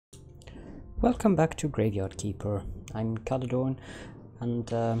Welcome back to Graveyard Keeper. I'm Caledorn, and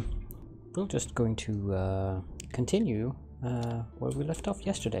we're just going to continue where we left off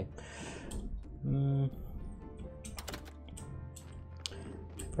yesterday. Read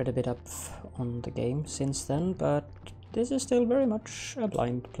a bit up on the game since then, but this is still very much a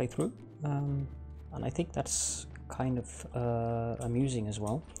blind playthrough, and I think that's kind of amusing as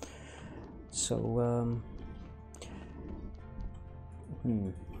well. So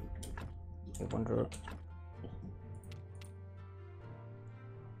I wonder.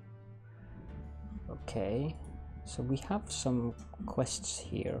 Okay, so we have some quests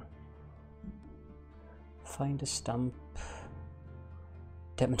here. Find a stamp,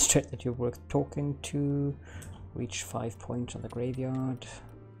 demonstrate that you're worth talking to, reach 5 points on the graveyard.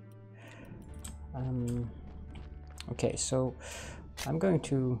 Okay, so I'm going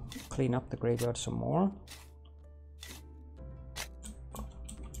to clean up the graveyard some more,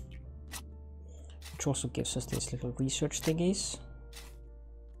 which also gives us these little research thingies.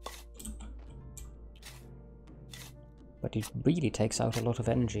 But it really takes out a lot of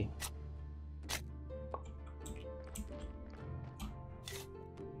energy.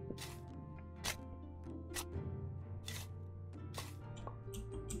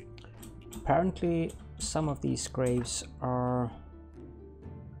 Apparently some of these graves are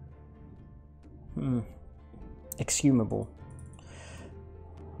exhumable.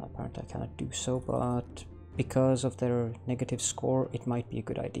 Apparently I cannot do so, but because of their negative score it might be a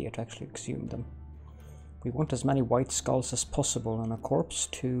good idea to actually exhume them. We want as many white skulls as possible on a corpse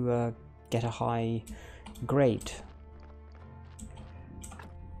to get a high grade.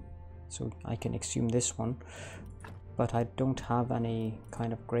 So I can exhume this one, but I don't have any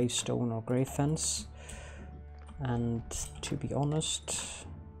kind of gravestone or grave fence, and to be honest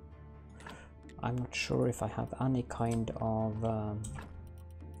I'm not sure if I have any kind of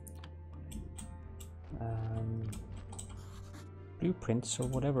blueprints or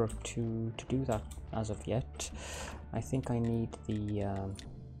whatever to do that as of yet. I think I need the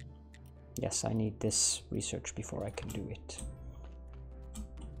yes, I need this research before I can do it.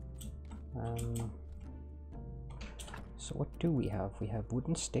 So what do we have? We have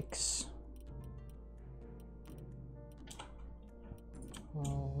wooden sticks.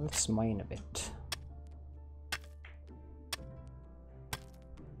 Let's mine a bit.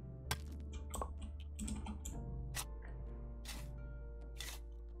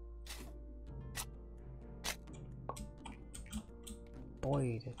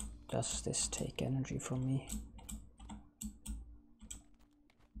 Boy, does this take energy from me.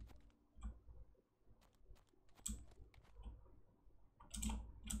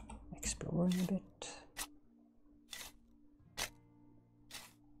 Exploring a bit.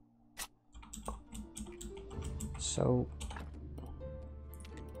 So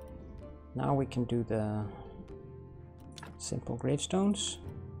now we can do the simple gravestones.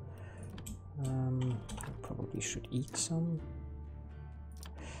 Probably should eat some.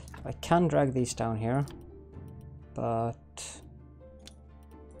 I can drag these down here, but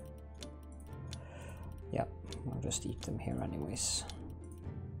yeah, I'll just eat them here anyways.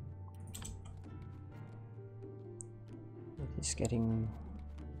 It is getting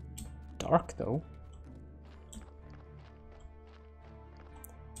dark though,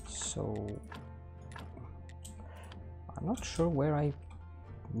 so I'm not sure where I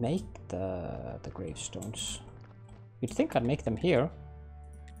make the gravestones. You'd think I'd make them here,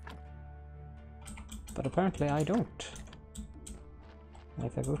 but apparently I don't. And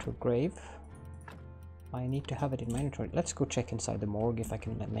if I go to a grave, I need to have it in my inventory. Let's go check inside the morgue if I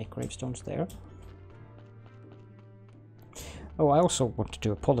can make gravestones there. Oh, I also wanted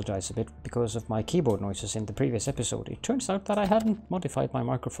to apologize a bit because of my keyboard noises in the previous episode. It turns out that I hadn't modified my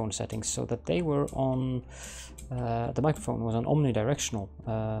microphone settings so that they were on... the microphone was on omnidirectional,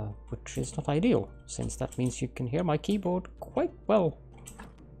 which is not ideal, since that means you can hear my keyboard quite well.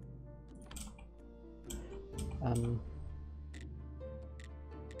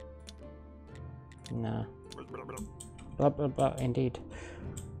 Nah. Blah blah blah, indeed.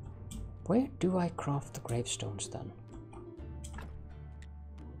 Where do I craft the gravestones then?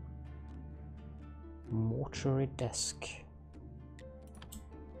 Mortuary desk.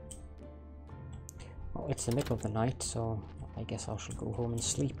 Well, it's the middle of the night, so I guess I should go home and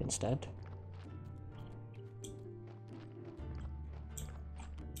sleep instead.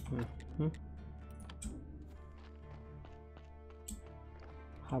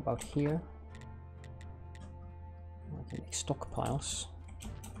 How about here? I can make stockpiles.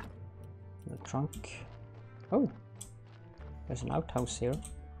 The trunk. Oh, there's an outhouse here.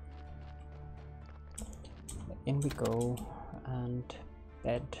 In we go, and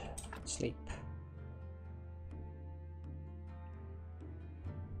bed. Sleep.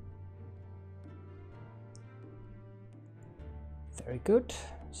 Very good.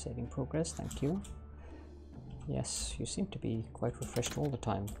 Saving progress, thank you. Yes, you seem to be quite refreshed all the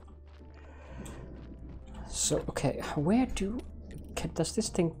time. So, okay, where does this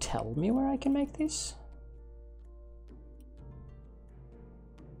thing tell me where I can make this?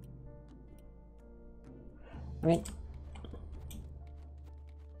 I mean,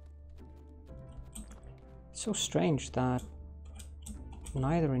 it's so strange that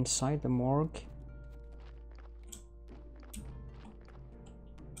neither inside the morgue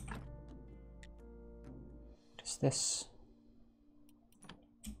what is this?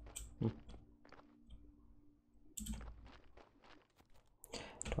 Do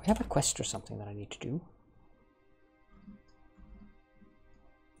I have a quest or something that I need to do?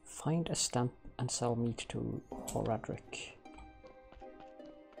 Find a stamp and sell meat to Horadric.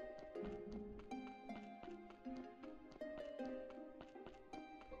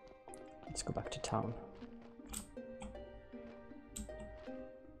 Let's go back to town.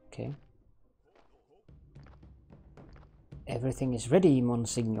 Okay. Everything is ready,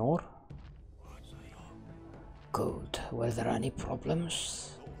 Monsignor. Good. Were there any problems?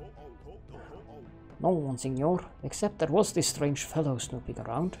 No, Monsignor, except there was this strange fellow snooping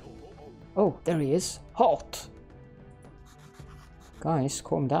around. Oh, there he is. Halt! Guys,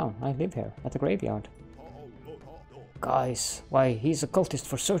 calm down. I live here, at the graveyard. Guys, why, he's a cultist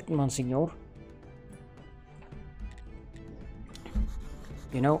for certain, Monsignor.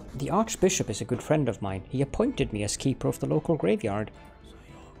 You know, the Archbishop is a good friend of mine. He appointed me as keeper of the local graveyard.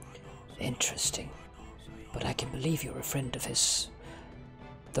 Interesting. But I can believe you're a friend of his.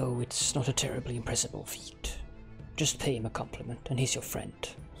 Though it's not a terribly impressive feat. Just pay him a compliment, and he's your friend.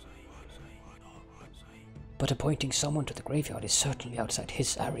 But appointing someone to the graveyard is certainly outside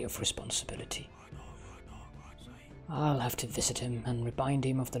his area of responsibility. I'll have to visit him and remind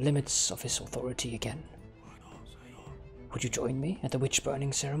him of the limits of his authority again. Would you join me at the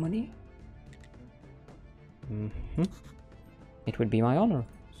witch-burning ceremony? It would be my honor.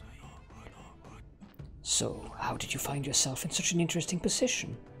 So, how did you find yourself in such an interesting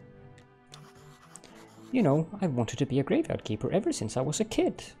position? You know, I've wanted to be a graveyard keeper ever since I was a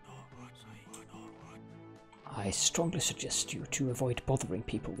kid. I strongly suggest you to avoid bothering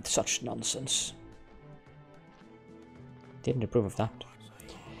people with such nonsense. Didn't approve of that.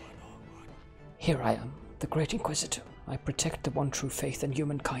 Here I am, the Great Inquisitor. I protect the one true faith and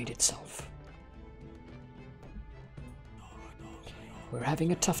humankind itself. We're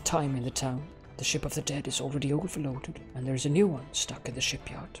having a tough time in the town. The ship of the dead is already overloaded, and there's a new one stuck in the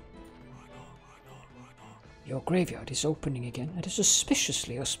shipyard. Your graveyard is opening again at a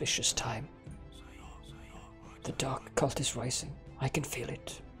suspiciously auspicious time. The dark cult is rising. I can feel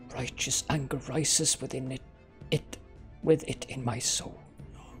it. Righteous anger rises within with it in my soul.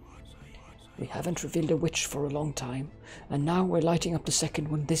 We haven't revealed a witch for a long time, and now we're lighting up the second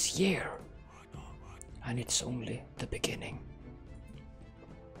one this year. And it's only the beginning.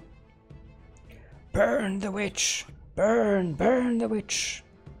 Burn the witch! Burn, burn the witch!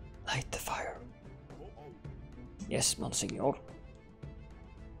 Light the fire. Yes, Monsignor.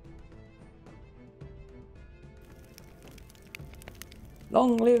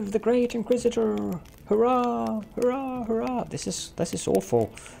 Long live the Great Inquisitor! Hurrah! Hurrah! Hurrah! This is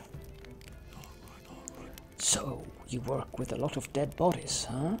awful. So, you work with a lot of dead bodies,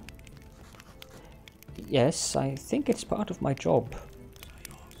 huh? Yes, I think it's part of my job.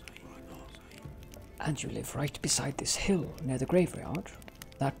 And you live right beside this hill near the graveyard,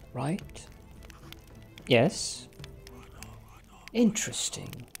 that right? Yes. Interesting,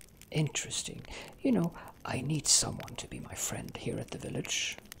 interesting. You know, I need someone to be my friend here at the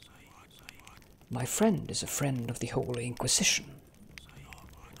village. My friend is a friend of the Holy Inquisition.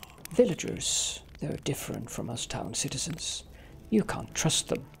 Villagers, they're different from us town citizens. You can't trust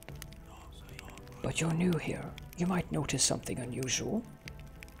them. But you're new here. You might notice something unusual.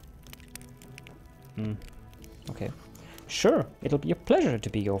 Okay. Sure, it'll be a pleasure to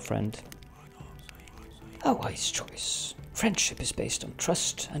be your friend. A wise choice. Friendship is based on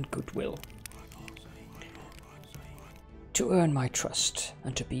trust and goodwill. To earn my trust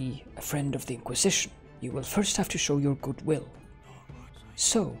and to be a friend of the Inquisition, you will first have to show your goodwill.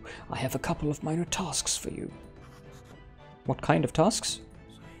 So, I have a couple of minor tasks for you. What kind of tasks?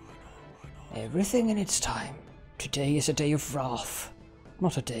 Everything in its time. Today is a day of wrath,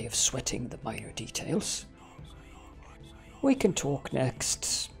 not a day of sweating the minor details. We can talk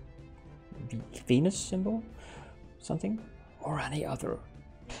next. Venus symbol? Something? Or any other.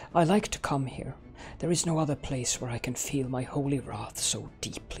 I like to come here. There is no other place where I can feel my holy wrath so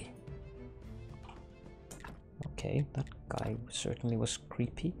deeply. Okay, that guy certainly was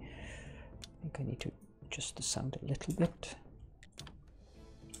creepy. I think I need to adjust the sound a little bit.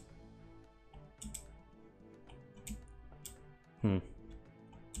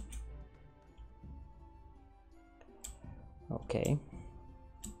 Okay.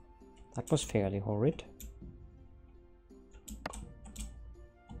 That was fairly horrid.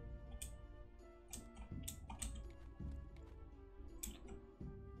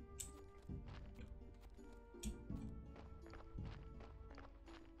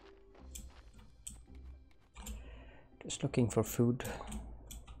 Just looking for food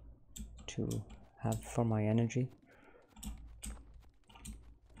to have for my energy.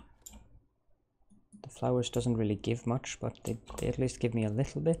 The flowers doesn't really give much, but they at least give me a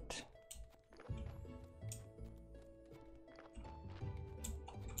little bit.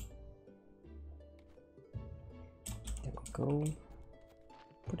 There we go.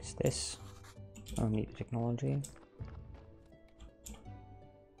 What is this? I don't need technology.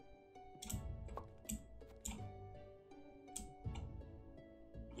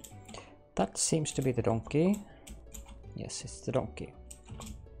 That seems to be the donkey. Yes, it's the donkey.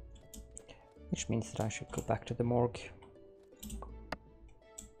 Which means that I should go back to the morgue.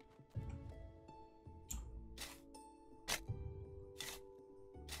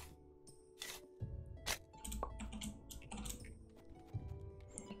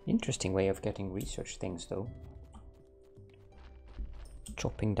 Interesting way of getting research things though.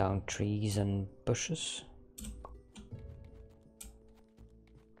 Chopping down trees and bushes.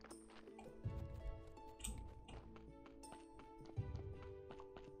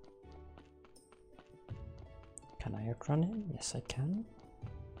 Can I outrun him? Yes, I can.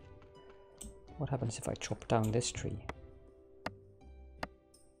 What happens if I chop down this tree?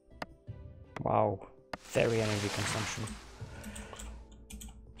 Wow, very energy consumption.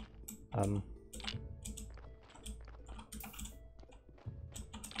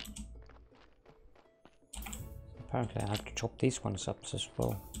 Apparently I have to chop these ones up as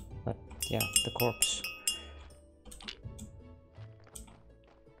well. But yeah, the corpse.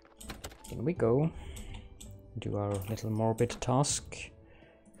 In we go. Do our little morbid task.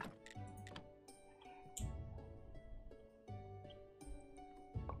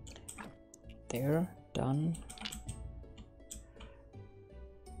 There, done.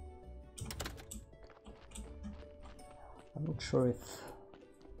 I'm not sure if...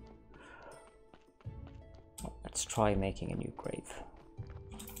 Oh, let's try making a new grave.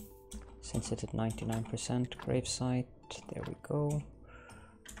 Since it's at 99% gravesite, there we go.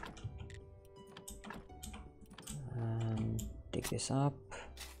 And dig this up.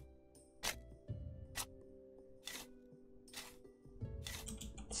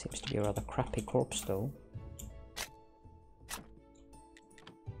 Seems to be a rather crappy corpse though.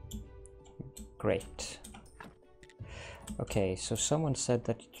 Great. Okay, so someone said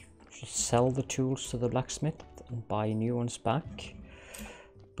that you should sell the tools to the blacksmith and buy new ones back.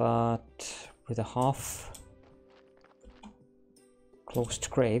 But with a half closed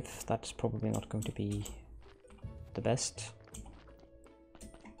grave, that's probably not going to be the best.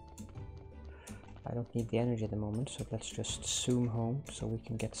 I don't need the energy at the moment, so let's just zoom home so we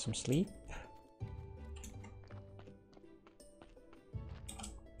can get some sleep.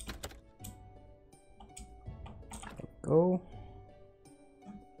 There we go.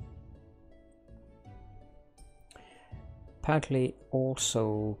 Apparently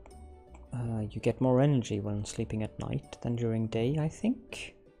also you get more energy when sleeping at night than during day, I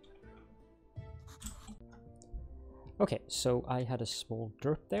think. Okay, so I had a small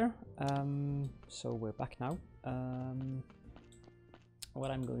derp there, so we're back now.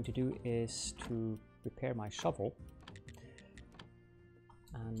 What I'm going to do is to repair my shovel,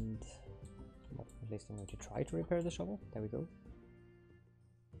 and well, at least I'm going to try to repair the shovel. There we go.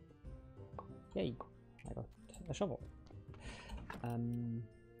 Yay, I got a shovel.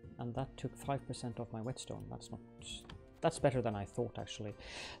 And that took 5% off my whetstone. That's better than I thought actually.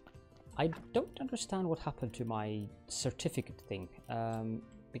 I don't understand what happened to my certificate thing,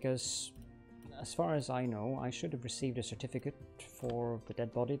 because as far as I know, I should have received a certificate for the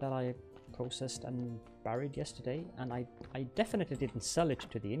dead body that I processed and buried yesterday, and I definitely didn't sell it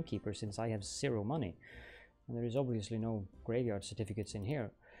to the innkeeper since I have 0 money, and there is obviously no graveyard certificates in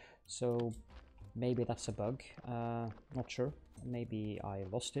here, so maybe that's a bug, not sure, maybe I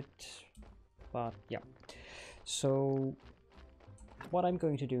lost it, but yeah. So what I'm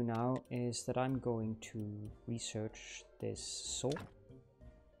going to do now is that I'm going to research this saw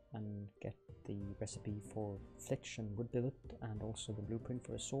and get the recipe for flitch and wood billet and also the blueprint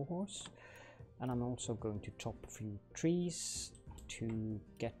for a sawhorse. And I'm also going to chop a few trees to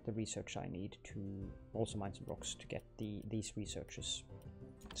get the research I need to also mine some rocks to get these researches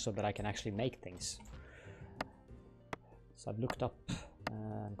so that I can actually make things. So I've looked up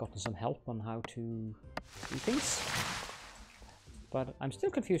and gotten some help on how to do things, but I'm still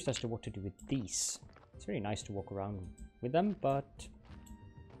confused as to what to do with these. It's really nice to walk around with them, but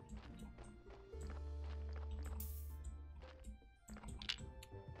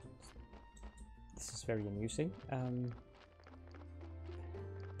this is very amusing.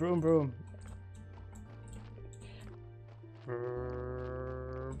 Broom, broom.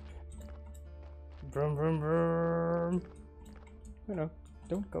 Broom, broom, broom. Oh no,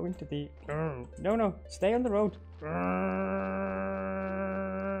 don't go into the... No, no, stay on the road.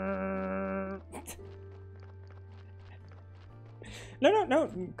 No, no, no,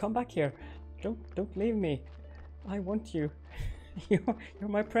 come back here. Don't leave me. I want you. You're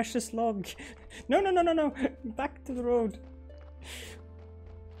my precious log. No, no, no, no, no. Back to the road.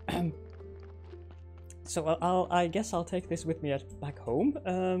 So I guess I'll take this with me back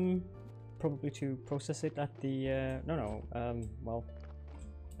home. Probably to process it at the... well,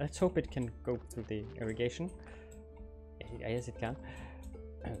 let's hope it can go through the irrigation. Yes, it can.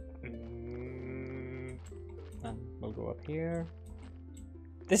 And we'll go up here.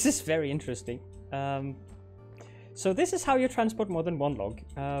 This is very interesting. So this is how you transport more than one log.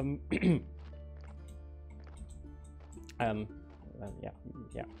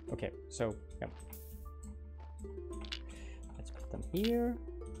 Yeah, okay, so, yeah. Let's put them here.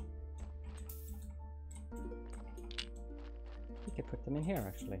 We could put them in here,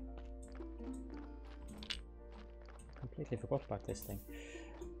 actually. Completely forgot about this thing.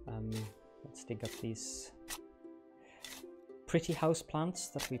 Let's dig up these pretty house plants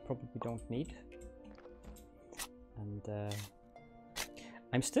that we probably don't need. And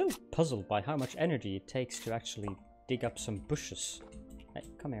I'm still puzzled by how much energy it takes to actually dig up some bushes. Hey,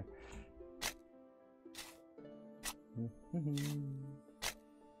 come here.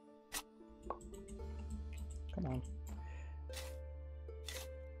 Come on.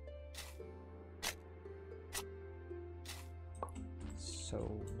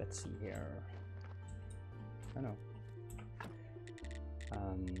 So let's see here. Oh no.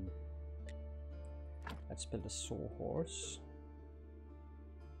 Let's build a sawhorse.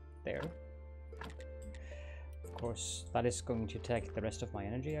 There. Of course, that is going to take the rest of my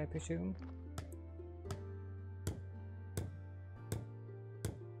energy, I presume.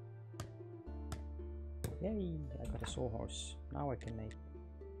 Yay! I got a sawhorse. Now I can make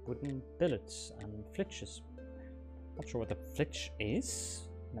wooden billets and flitches. Not sure what the flitch is.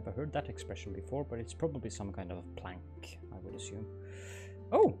 Never heard that expression before, but it's probably some kind of a plank, I would assume.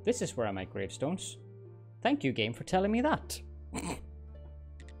 Oh, this is where I make gravestones. Thank you, game, for telling me that.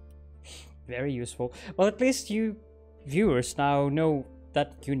 Very useful. Well, at least you viewers now know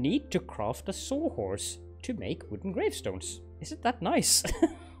that you need to craft a sawhorse to make wooden gravestones. Isn't that nice?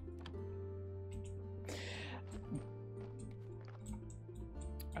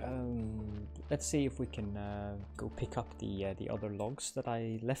 Let's see if we can go pick up the other logs that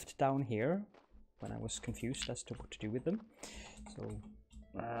I left down here when I was confused as to what to do with them. So,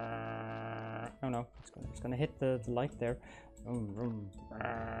 oh no, it's gonna hit the light there.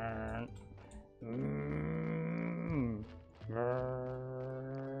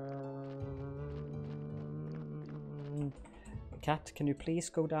 Cat, can you please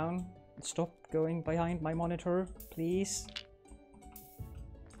go down? Stop going behind my monitor, please.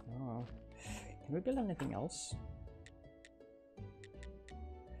 Oh. Can we build anything else?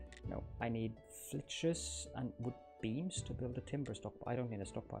 No, I need flitches and wood beams to build a timber stockpile. I don't need a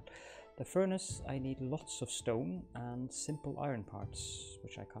stockpile. The furnace, I need lots of stone and simple iron parts,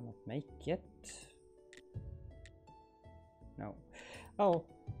 which I cannot make yet. No. Oh,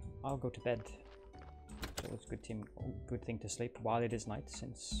 I'll go to bed. So it's good thing to sleep while it is night,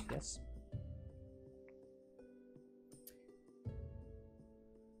 since yes.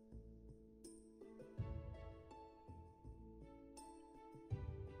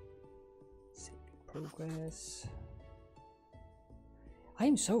 Progress. I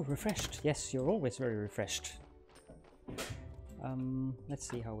am so refreshed. Yes, you're always very refreshed. Let's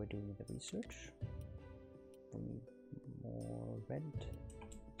see how we're doing with the research. We need more red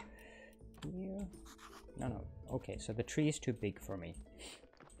here. No. Okay, so the tree is too big for me.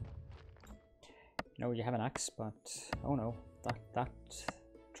 No, you have an axe, but oh no, that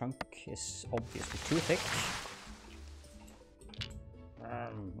trunk is obviously too thick.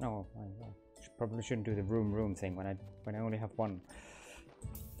 No, I probably shouldn't do the room thing when I only have one.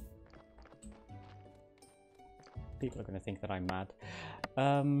 People are going to think that I'm mad.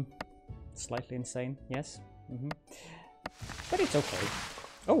 Slightly insane, yes. But it's okay.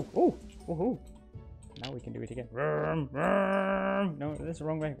 Oh, oh, oh, now we can do it again. No, that's the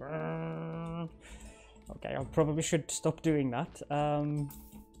wrong way. Okay, I probably should stop doing that.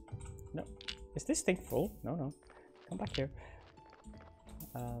 No, is this thing full? No, no. Come back here.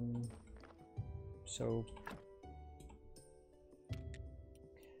 So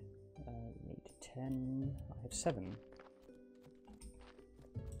need 10. I have 7.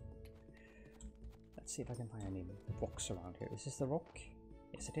 Let's see if I can find any rocks around here. Is this the rock?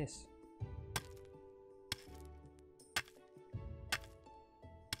 Yes, it is.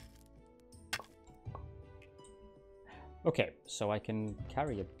 Okay, so I can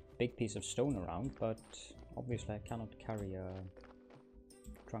carry a big piece of stone around, but obviously I cannot carry a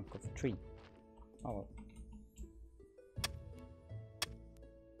trunk of a tree. Oh well.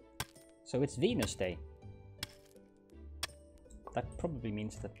 So it's Venus Day. That probably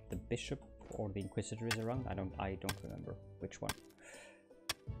means that the bishop or the Inquisitor is around. I don't remember which one.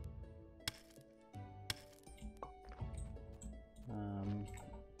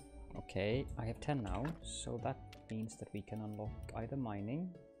 Okay, I have 10 now, so that means that we can unlock either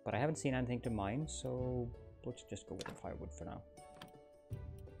mining, but I haven't seen anything to mine, so let's just go with the firewood for now.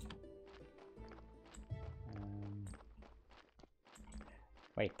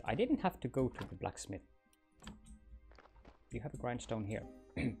 Wait, I didn't have to go to the blacksmith. You have a grindstone here.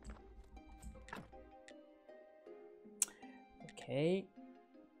 Okay,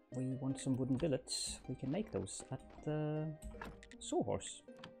 we want some wooden billets. We can make those at the sawhorse.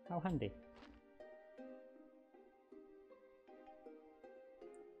 How handy.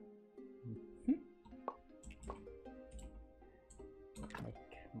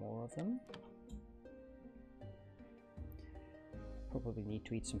 Make more of them. Probably need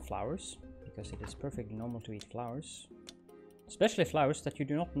to eat some flowers, because it is perfectly normal to eat flowers. Especially flowers that you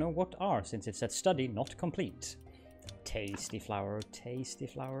do not know what are, since it said study not complete. Tasty flower, tasty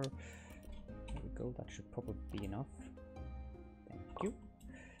flower. There we go, that should probably be enough. Thank you.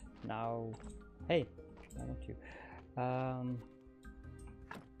 Now, hey, I want you.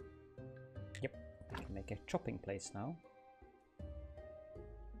 Yep, I can make a chopping place now.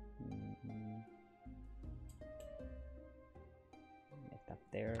 Make that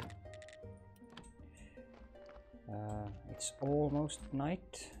there. It's almost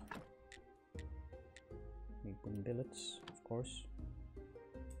night. Need wooden billets, of course.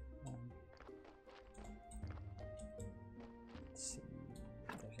 Let's see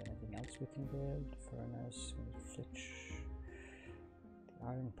if there's anything else we can build. Furnace, flitch, the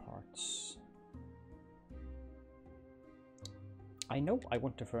iron parts. I know I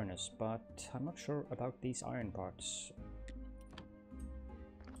want a furnace, but I'm not sure about these iron parts.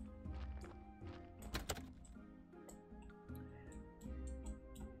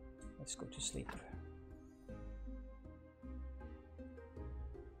 Let's go to sleep.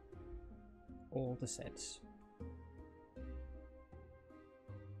 All the sets.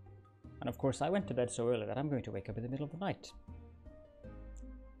 And of course I went to bed so early that I'm going to wake up in the middle of the night.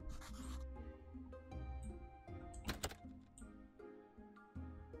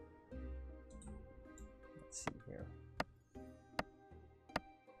 Let's see here.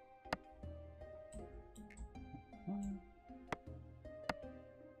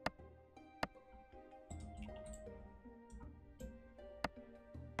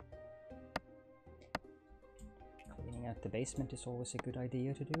 Cleaning out the basement is always a good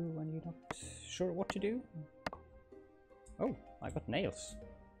idea to do when you're not sure what to do. Oh, I got nails.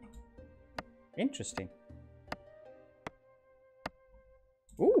 Interesting.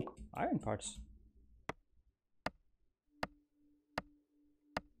 Ooh, iron parts.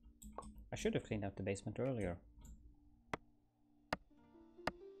 I should have cleaned out the basement earlier.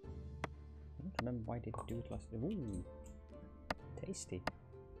 I don't remember why I didn't do it last. Ooh, tasty.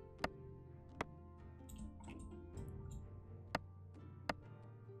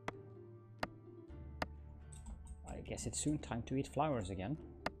 I guess it's soon time to eat flowers again.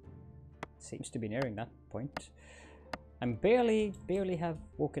 Seems to be nearing that point. I'm barely have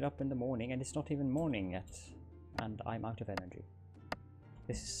woken up in the morning, and it's not even morning yet, and I'm out of energy.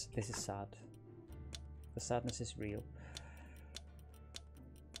 This is sad. The sadness is real.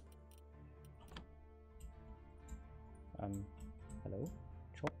 Hello?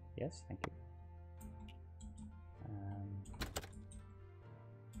 Chop? Yes, thank you. I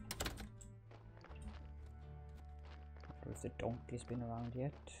wonder if the donkey's been around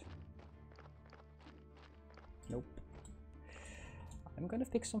yet. Nope. I'm gonna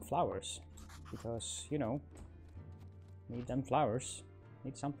pick some flowers, because, you know, need them flowers.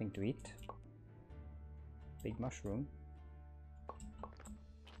 Need something to eat. Big mushroom.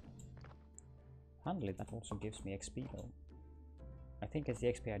 Handily, that also gives me XP though. I think it's the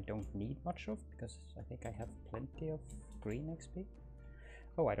XP I don't need much of, because I think I have plenty of green XP.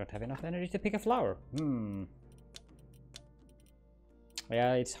 Oh, I don't have enough energy to pick a flower.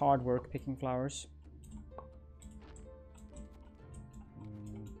 Yeah, it's hard work picking flowers.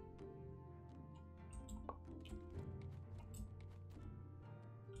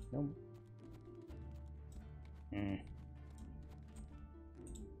 No.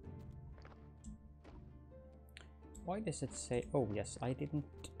 Why does it say... Oh, yes, I didn't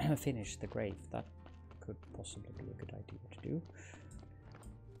finish the grave. That could possibly be a good idea to do.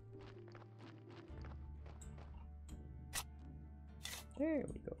 There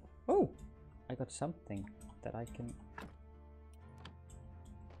we go. Oh! I got something that I can...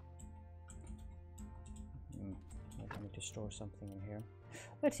 I need to store something in here.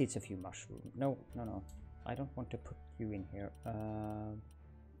 Let's eat a few mushrooms. No. I don't want to put you in here.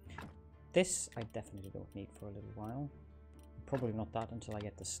 This I definitely don't need for a little while. Probably not that until I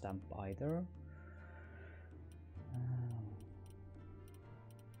get the stamp either.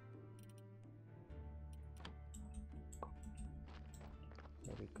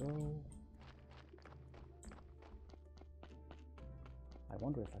 There we go. I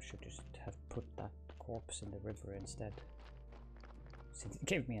wonder if I should just have put that corpse in the river instead, since it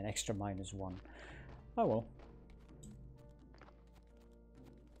gave me an extra -1. Oh well.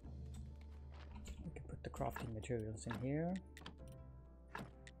 We can put the crafting materials in here.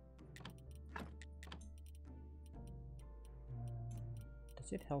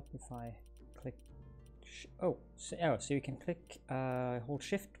 Does it help if I click? So you can click, hold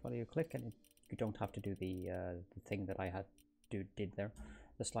shift while you click, and you don't have to do the thing that I did there,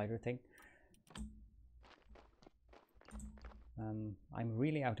 the slider thing. I'm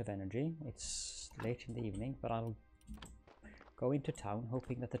really out of energy. It's late in the evening, but I'll go into town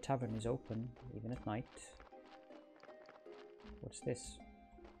hoping that the tavern is open even at night. What's this?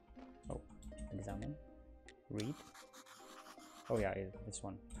 Oh, examine, read. Oh yeah, this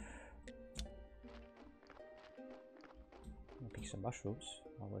one. I'll pick some mushrooms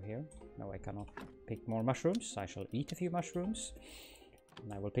while we're here. No, I cannot pick more mushrooms. I shall eat a few mushrooms,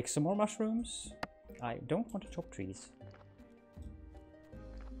 and I will pick some more mushrooms. I don't want to chop trees.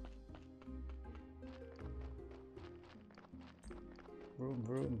 Vroom,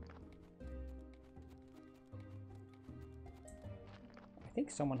 vroom. I think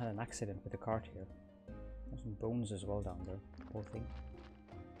someone had an accident with the cart here. There's some bones as well down there, poor thing.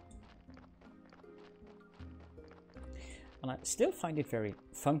 And I still find it very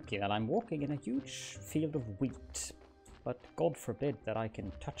funky that I'm walking in a huge field of wheat, but God forbid that I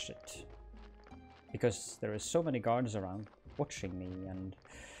can touch it, because there are so many guards around watching me, and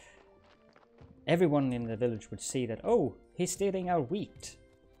everyone in the village would see that, oh, he's stealing our wheat.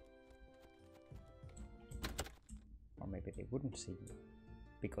 Or maybe they wouldn't see me,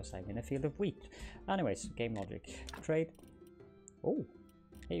 because I'm in a field of wheat. Anyways, game logic. Trade. Oh,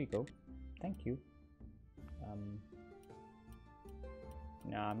 here you go. Thank you.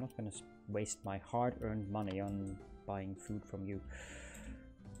 No, I'm not going to waste my hard-earned money on buying food from you.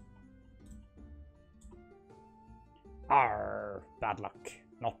 Arr, bad luck.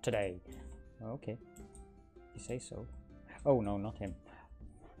 Not today. Okay, you say so. Oh no, not him.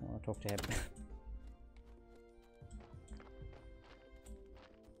 I want to talk to him.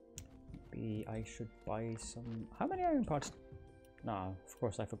 Maybe I should buy some... How many iron parts? No, of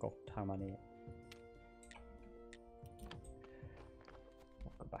course I forgot how many.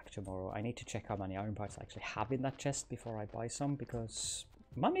 I'll go back tomorrow. I need to check how many iron parts I actually have in that chest before I buy some, because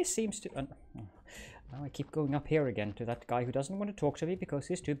money seems to... now I keep going up here again to that guy who doesn't want to talk to me because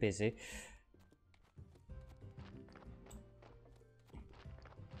he's too busy.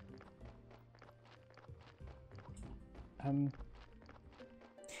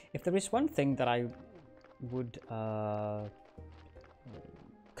 If there is one thing that I would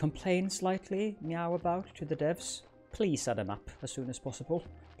complain slightly, meow about to the devs, please add a map as soon as possible,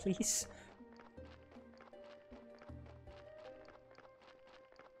 please.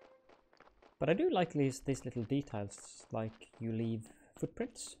 But I do like these little details, like you leave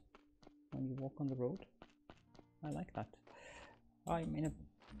footprints when you walk on the road. I like that. I'm in a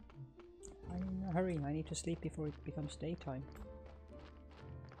hurry. I need to sleep before it becomes daytime.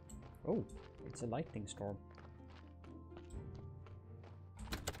 Oh, it's a lightning storm.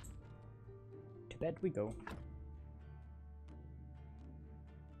 To bed we go.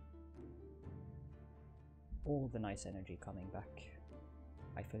 All the nice energy coming back.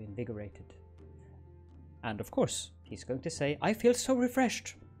 I feel invigorated. And of course, he's going to say, I feel so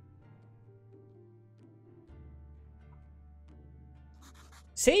refreshed.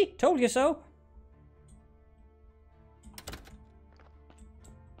 See? Told you so.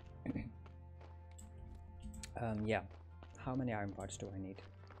 Yeah. How many iron parts do I need?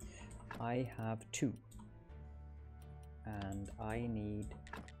 I have 2. And I need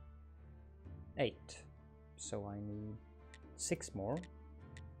 8. So I need 6 more.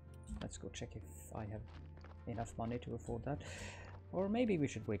 Let's go check if I have enough money to afford that. Or maybe we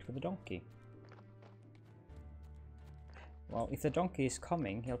should wait for the donkey. Well, if the donkey is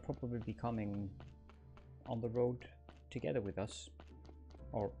coming, he'll probably be coming on the road together with us.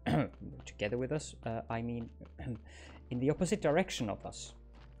 Or together with us, I mean in the opposite direction of us.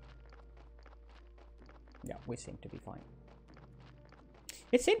 Yeah, we seem to be fine.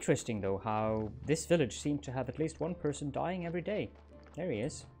 It's interesting though how this village seems to have at least one person dying every day. There he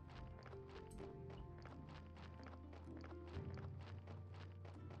is.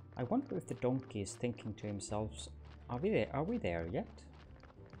 I wonder if the donkey is thinking to himself, are we there yet?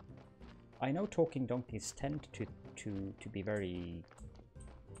 I know talking donkeys tend to be very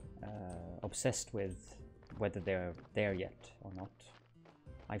obsessed with whether they're there yet or not.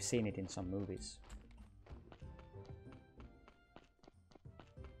 I've seen it in some movies.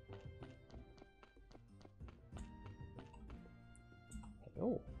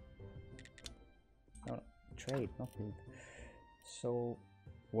 Oh. No, trade, not move. So,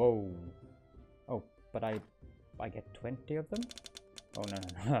 whoa. Oh, but I get 20 of them? Oh,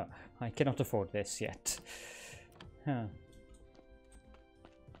 no. I cannot afford this yet. Huh.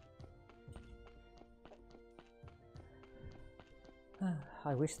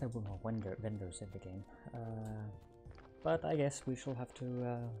 I wish there were more vendors in the game. But I guess we shall have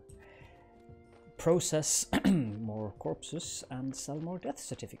to process more corpses and sell more death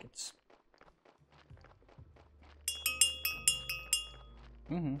certificates.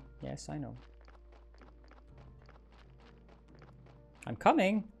 Yes, I know. I'm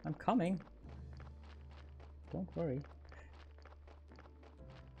coming! I'm coming! Don't worry.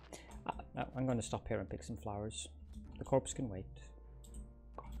 No, I'm going to stop here and pick some flowers. The corpse can wait.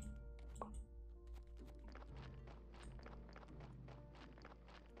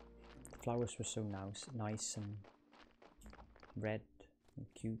 The flowers were so nice and red and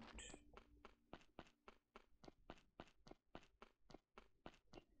cute.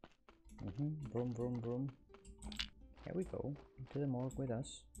 Vroom, vroom, vroom. Here we go, into the morgue with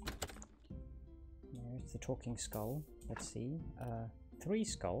us. There's the talking skull. Let's see. 3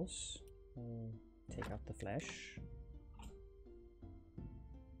 skulls. We'll take out the flesh.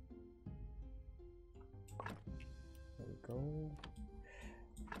 There we go.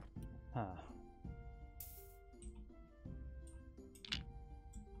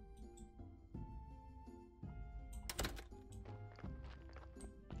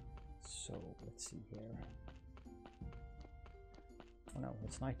 So let's see here. Oh no,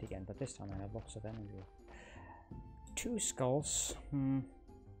 it's night again, but this time I have lots of energy. 2 skulls.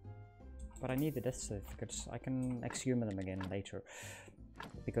 But I need the death certificates. I can exhume them again later,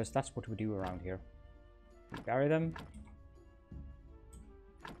 because that's what we do around here. We bury them.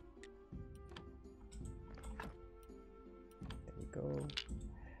 There we go.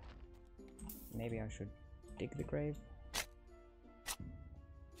 Maybe I should dig the grave.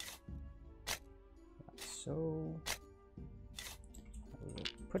 Like so. We will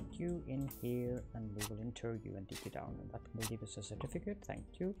put you in here and we will inter you and dig you down, and that will give us a certificate.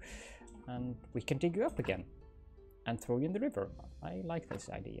 Thank you. And we can dig you up again and throw you in the river. I like this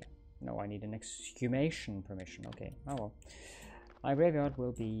idea. No, I need an exhumation permission. Okay, oh well. My graveyard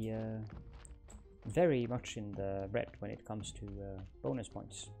will be very much in the red when it comes to bonus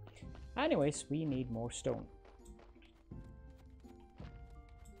points. Anyways, we need more stone.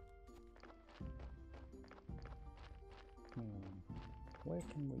 Where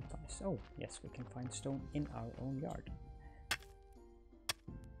can we find? Oh, yes, we can find stone in our own yard.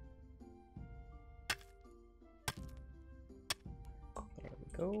 There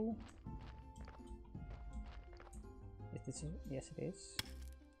we go. Is this it? Yes, it is.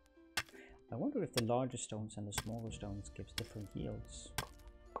 I wonder if the larger stones and the smaller stones gives different yields.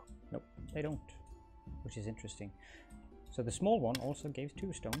 Nope, they don't, which is interesting. So the small one also gives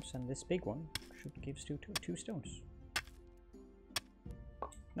 2 stones, and this big one should give 2 stones.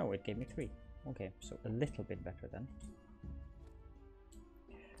 No, it gave me 3. Okay, so a little bit better then.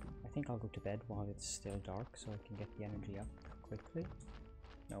 I think I'll go to bed while it's still dark so I can get the energy up quickly.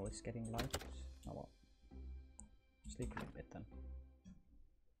 No, it's getting light. Oh well. Sleep a little bit then.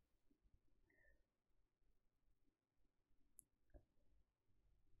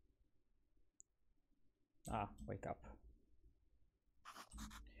 Ah, wake up.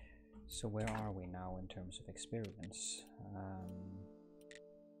 So where are we now in terms of experience?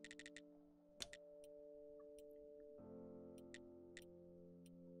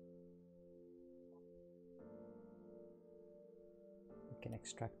 can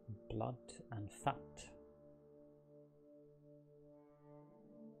extract blood and fat.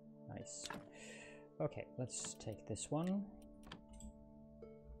 Nice. Okay, let's take this one.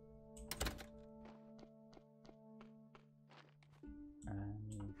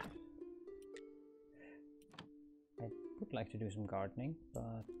 And I would like to do some gardening,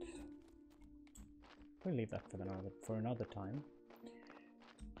 but we'll leave that for another time.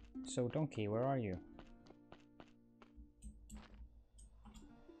 So Donkey, where are you?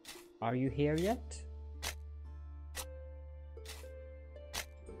 Are you here yet?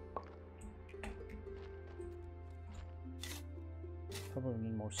 Probably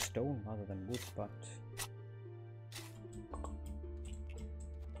need more stone rather than wood, but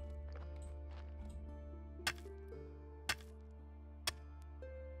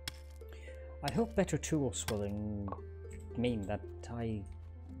I hope better tools will mean that I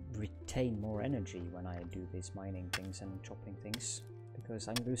retain more energy when I do these mining things and chopping things, because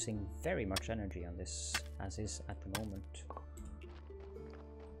I'm losing very much energy on this as is at the moment.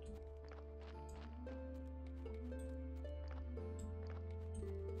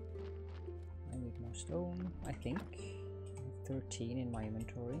 I need more stone, I think. I have 13 in my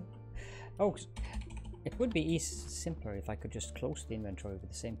inventory. Oh, it would be simpler if I could just close the inventory with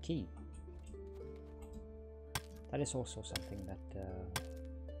the same key. That is also something that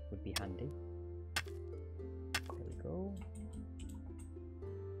would be handy. There we go.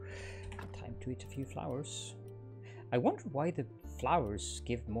 Time to eat a few flowers. I wonder why the flowers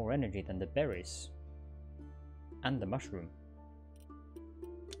give more energy than the berries and the mushroom.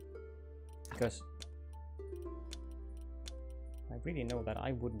 Because I really know that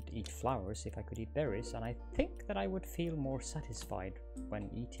I wouldn't eat flowers if I could eat berries, and I think that I would feel more satisfied when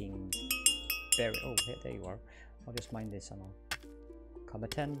eating berry. Oh, there you are. I'll just mine this and I'll come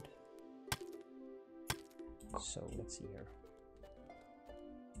attend. So let's see here.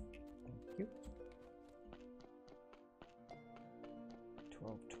 Thank you.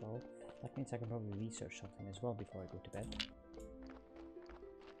 12. That means I can probably research something as well before I go to bed.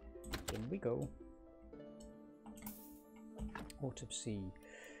 In we go. Autopsy.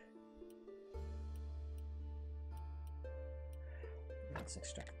 Let's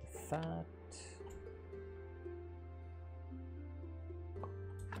extract the fat.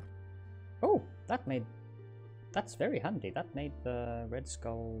 Oh, that's very handy. That made the red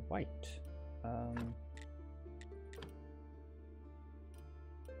skull white.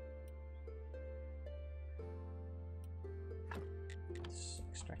 Let's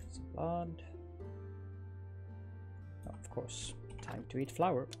extract some blood. Oh, of course, time to eat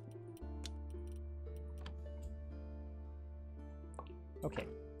flour. Okay,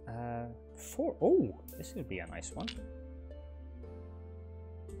 4. Oh, this will be a nice one.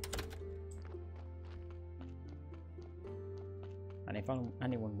 And if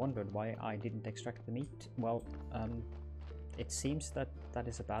anyone wondered why I didn't extract the meat, well, it seems that that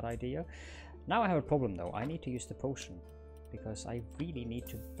is a bad idea. Now I have a problem though. I need to use the potion because I really need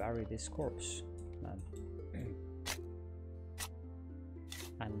to bury this corpse.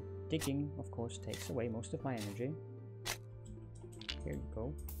 And digging, of course, takes away most of my energy. Here you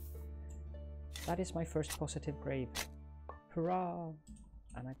go. That is my first positive grave. Hurrah!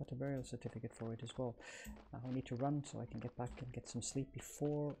 And I got a burial certificate for it as well. Now I need to run so I can get back and get some sleep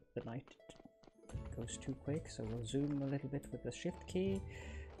before the night goes too quick. So we'll zoom a little bit with the shift key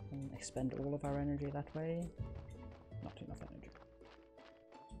and expend all of our energy that way. Not enough energy.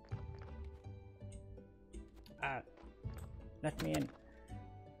 Ah, let me in.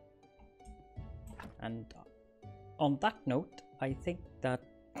 And on that note, I think that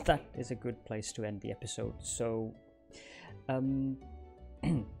that is a good place to end the episode. So,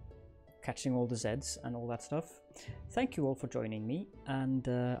 catching all the Zeds and all that stuff. Thank you all for joining me, and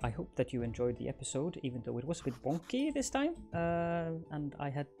I hope that you enjoyed the episode, even though it was a bit wonky this time, and I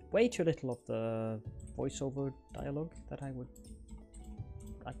had way too little of the voiceover dialogue that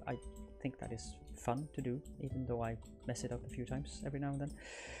I think that is fun to do, even though I mess it up a few times every now and then.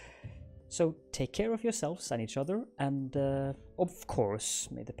 So take care of yourselves and each other, and of course,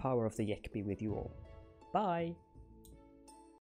 may the power of the Yek be with you all. Bye!